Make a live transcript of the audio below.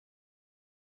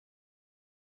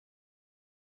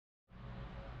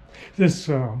This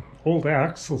old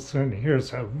Axelson here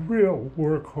is a real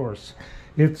workhorse.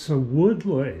 It's a wood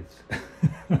lathe.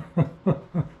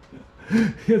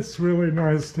 It's really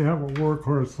nice to have a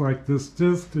workhorse like this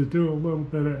just to do a little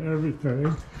bit of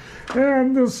everything.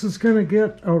 And this is going to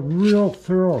get a real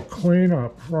thorough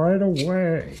cleanup right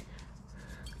away.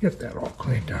 Get that all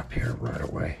cleaned up here right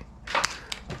away.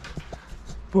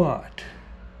 But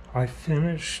I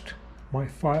finished my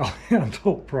file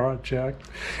handle project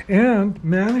and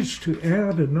managed to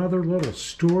add another little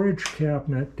storage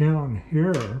cabinet down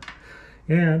here,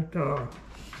 and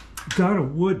got a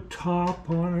wood top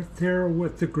on it there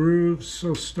with the grooves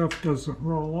so stuff doesn't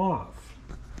roll off.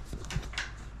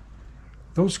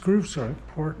 Those grooves are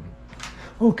important.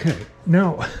 Okay,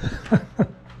 now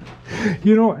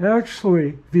you know,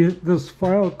 actually this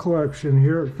file collection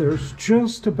here, there's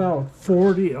just about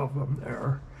 40 of them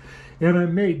there. And I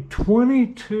made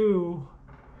 22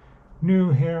 new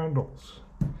handles.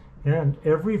 And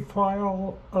every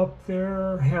file up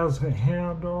there has a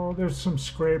handle. There's some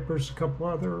scrapers, a couple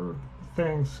other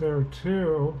things there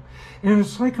too. And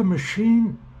it's like a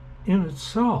machine in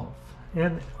itself.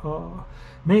 And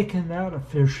making that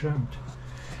efficient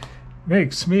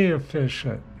makes me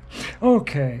efficient.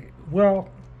 Okay, well,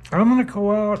 I'm gonna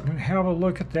go out and have a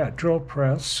look at that drill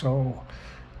press, so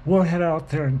we'll head out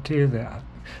there and do that.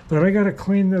 But I gotta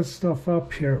clean this stuff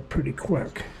up here pretty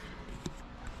quick.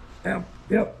 Yep.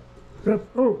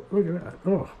 Oh, look at that.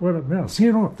 Oh, what a mess.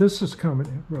 You know, this is coming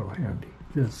in real handy,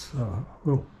 this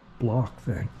little block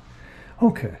thing.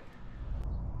 Okay,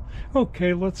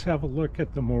 let's have a look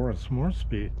at the Morse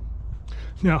Speed.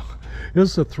 Now,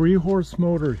 this is a 3-horse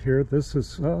motor here. This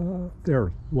is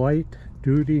their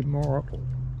light-duty model.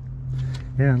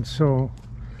 And so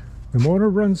the motor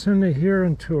runs into here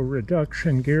into a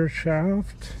reduction gear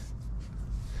shaft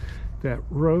that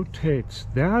rotates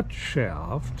that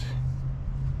shaft,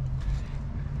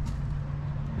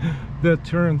 that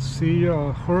turns the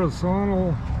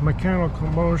horizontal mechanical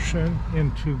motion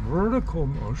into vertical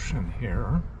motion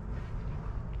here.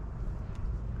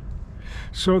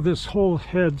 So this whole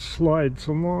head slides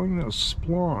along this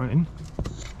spline.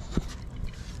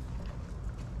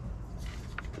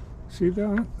 See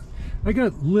that? I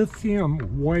got lithium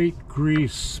white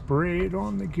grease sprayed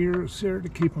on the gears there to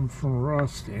keep them from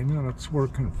rusting, and it's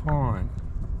working fine.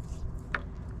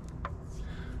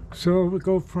 So we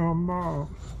go from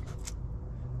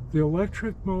the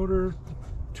electric motor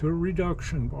to a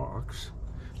reduction box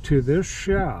to this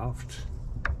shaft,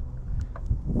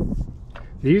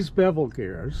 these bevel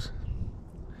gears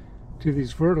to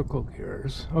these vertical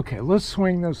gears. Okay, let's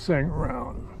swing this thing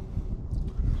around.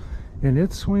 And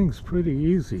it swings pretty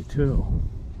easy too.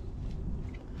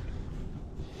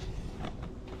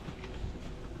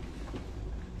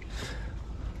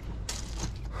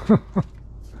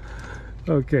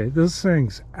 Okay, this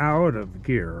thing's out of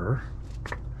gear.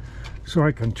 So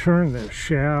I can turn this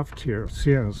shaft here.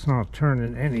 See, it's not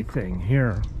turning anything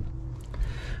here.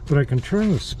 But I can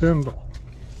turn the spindle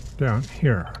down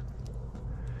here.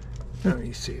 Let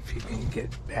me see if you can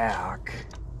get back.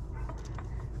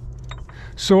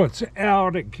 So it's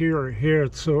out of gear here,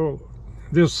 so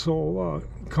this will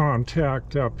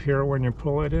contact up here when you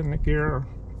pull it in the gear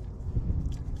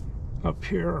up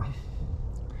here,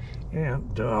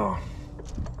 and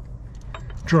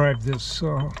drive this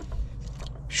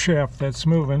shaft that's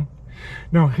moving.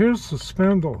 Now here's the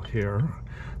spindle here.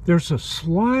 There's a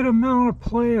slight amount of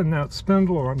play in that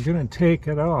spindle. I'm going to take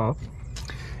it up,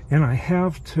 and I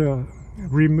have to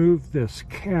remove this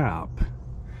cap.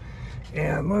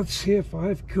 And let's see if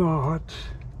I've got,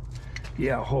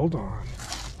 yeah, hold on.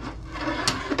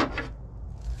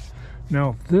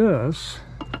 Now this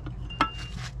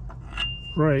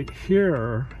right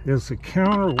here is the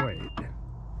counterweight.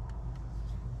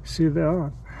 See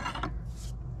that?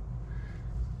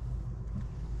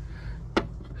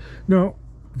 Now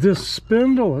this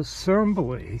spindle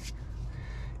assembly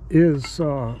is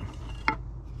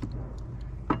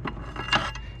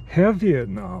heavy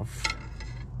enough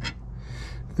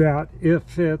that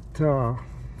if it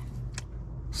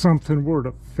something were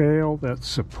to fail that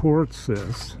supports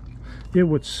this, it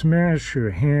would smash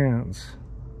your hands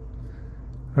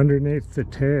underneath the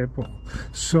table.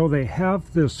 So they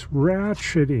have this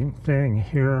ratcheting thing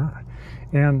here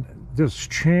and this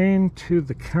chain to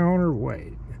the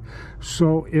counterweight.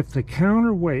 So if the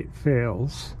counterweight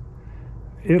fails,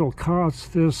 it'll cause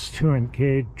this to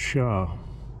engage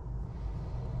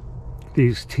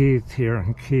these teeth here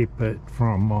and keep it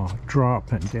from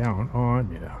dropping down on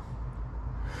you.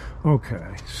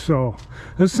 Okay, so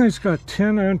this thing's got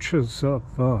 10 inches of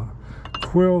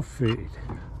quill feet.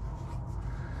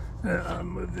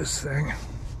 Move this thing.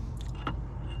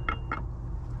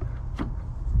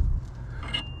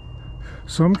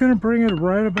 So I'm going to bring it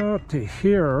right about to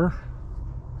here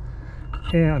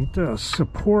and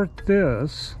support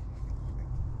this.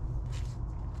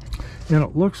 And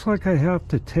it looks like I have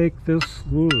to take this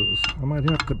loose. I might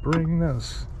have to bring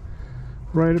this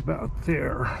right about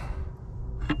there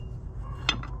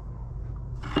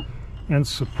and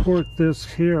support this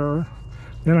here.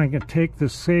 Then I can take the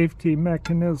safety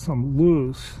mechanism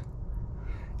loose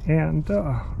and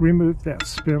remove that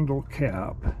spindle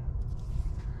cap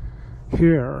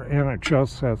here and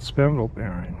adjust that spindle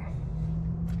bearing.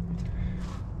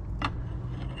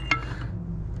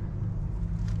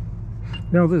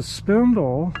 Now this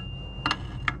spindle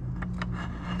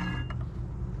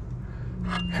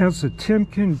has a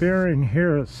Timken bearing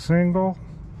here, a single.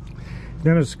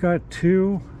 Then it's got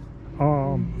two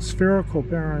spherical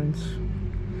bearings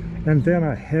and then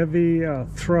a heavy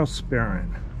thrust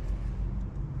bearing.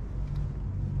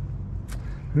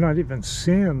 I'm not even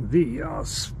seeing the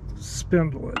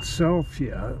spindle itself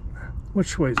yet.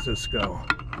 Which way does this go?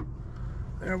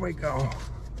 There we go.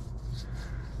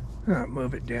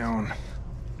 Move it down.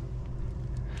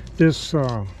 This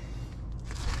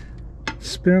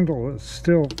spindle is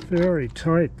still very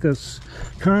tight. This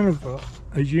kind of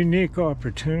a unique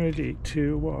opportunity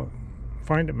to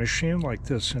find a machine like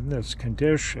this in this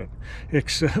condition,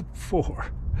 except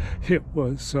for it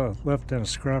was left in a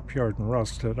scrapyard and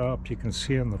rusted up. You can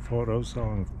see in the photos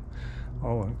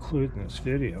I'll include in this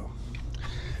video.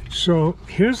 So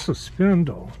here's the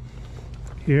spindle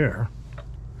here,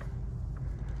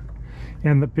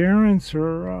 and the bearings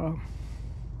are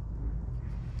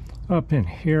up in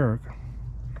here.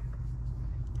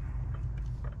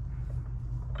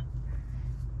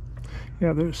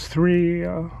 Yeah, there's three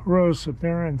rows of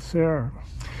bearings there.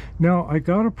 Now I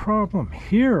got a problem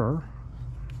here.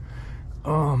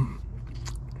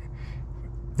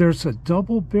 There's a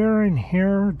double bearing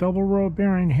here, double row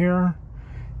bearing here,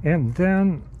 and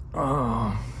then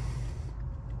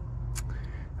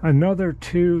another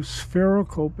two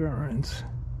spherical bearings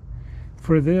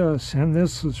for this, and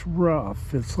this is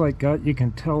rough. It's like you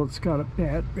can tell it's got a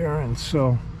bad bearing,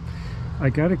 so I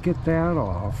got to get that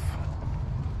off.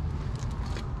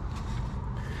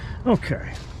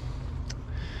 Okay.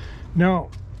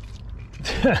 Now,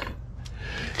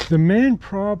 the main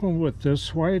problem with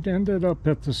this, why it ended up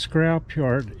at the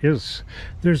scrapyard, is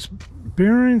there's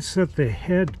bearings that the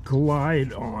head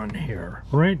glide on here.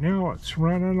 Right now it's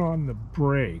running on the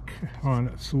brake on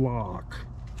its lock.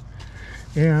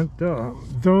 And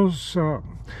those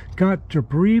got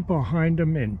debris behind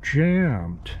them and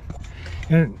jammed.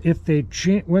 And if they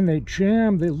when they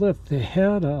jam, they lift the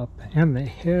head up, and the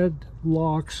head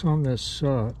locks on this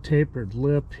tapered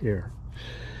lip here.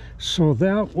 So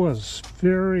that was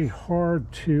very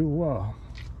hard to,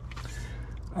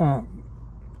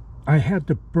 I had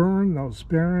to burn those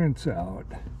bearings out.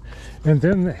 And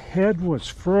then the head was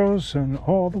frozen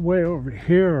all the way over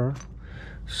here.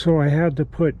 So I had to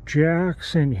put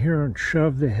jacks in here and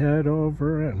shove the head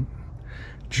over and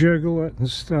jiggle it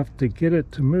and stuff to get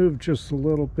it to move just a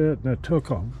little bit. And it took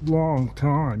a long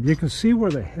time. You can see where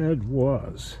the head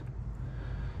was.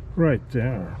 Right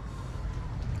there.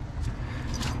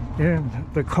 And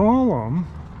the column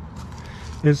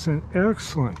is in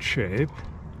excellent shape.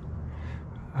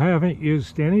 I haven't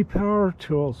used any power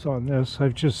tools on this.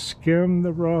 I've just skimmed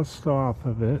the rust off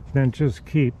of it, then just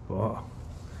keep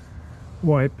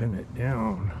wiping it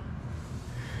down.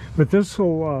 But this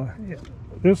will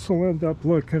end up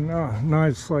looking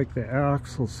nice, like the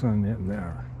Axelson in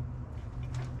there.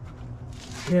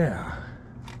 Yeah.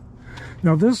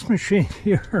 Now this machine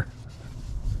here,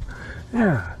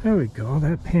 yeah, there we go.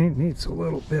 That paint needs a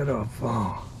little bit of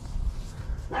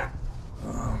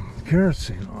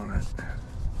kerosene on it.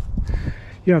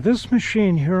 Yeah, this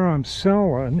machine here I'm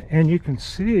selling, and you can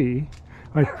see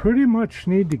I pretty much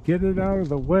need to get it out of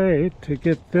the way to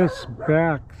get this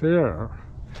back there.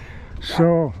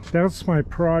 So that's my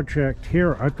project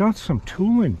here. I've got some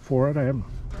tooling for it I'm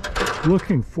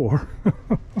looking for.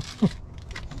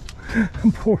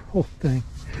 Poor old thing.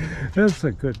 That's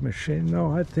a good machine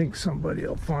though. I think somebody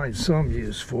will find some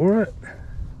use for it.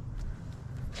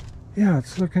 Yeah,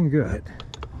 it's looking good.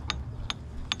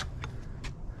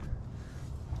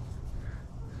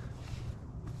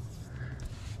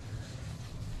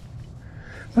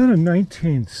 About a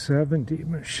 1970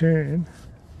 machine.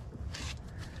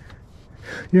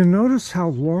 You notice how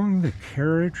long the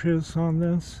carriage is on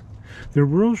this? They're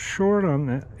real short on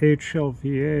the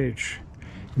HLVH.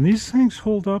 And these things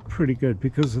hold up pretty good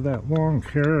because of that long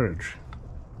carriage.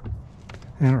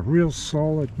 And a real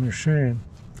solid machine.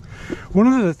 One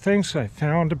of the things I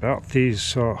found about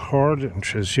these hard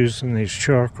inches using these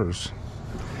chuckers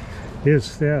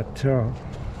is that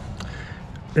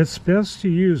it's best to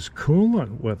use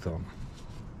coolant with them,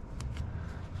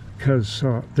 because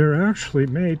they're actually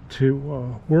made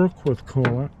to work with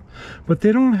coolant, but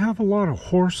they don't have a lot of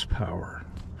horsepower.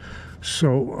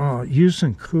 So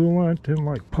using coolant and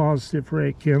like positive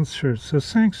rake inserts,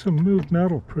 this thing's will move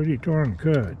metal pretty darn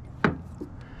good,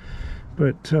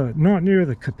 but not near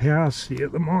the capacity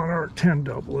of the Monarch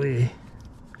 10EE.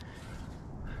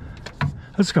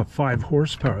 That's got 5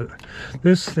 horsepower.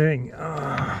 This thing,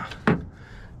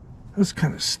 this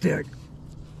kind of stick,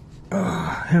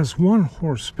 has 1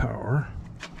 horsepower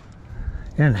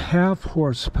and half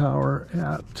horsepower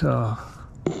at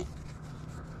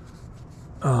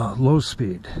low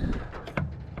speed.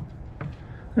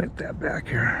 Get that back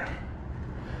here.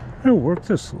 I'll work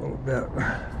this a little bit.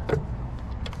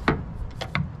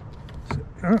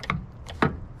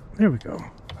 There we go.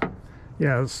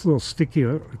 Yeah, it's a little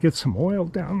sticky. Get some oil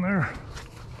down there.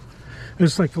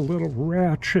 It's like a little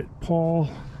ratchet pawl.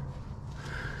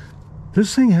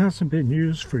 This thing hasn't been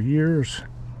used for years,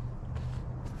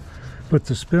 but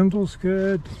the spindle's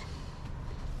good.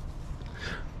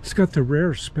 It's got the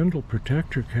rare spindle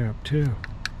protector cap too.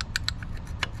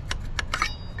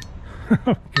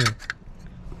 Okay.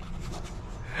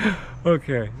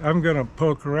 Okay, I'm gonna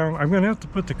poke around. I'm gonna have to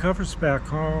put the covers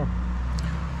back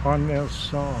on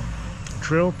this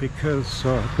drill because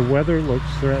the weather looks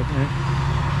threatening.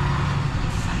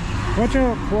 Watch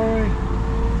out, Chloe.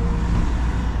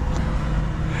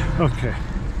 Okay,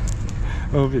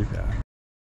 I'll be back.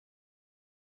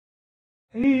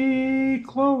 Hey,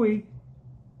 Chloe.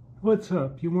 What's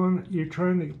up? You're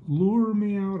trying to lure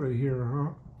me out of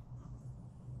here,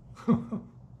 huh?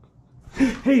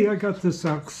 Hey, I got this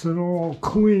oxen all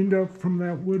cleaned up from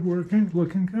that woodworking,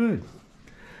 looking good.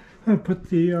 I put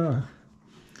the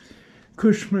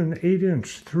Cushman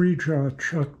 8-inch 3-jaw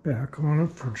chuck back on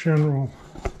it for general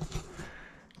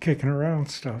kicking around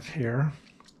stuff here.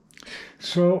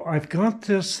 So I've got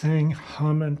this thing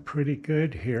humming pretty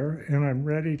good here, and I'm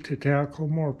ready to tackle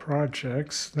more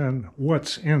projects than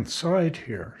what's inside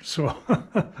here. So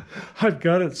I've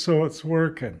got it so it's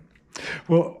working.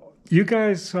 Well, you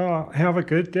guys have a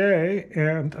good day,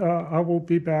 and I will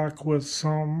be back with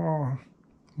some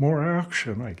more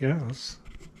action, I guess.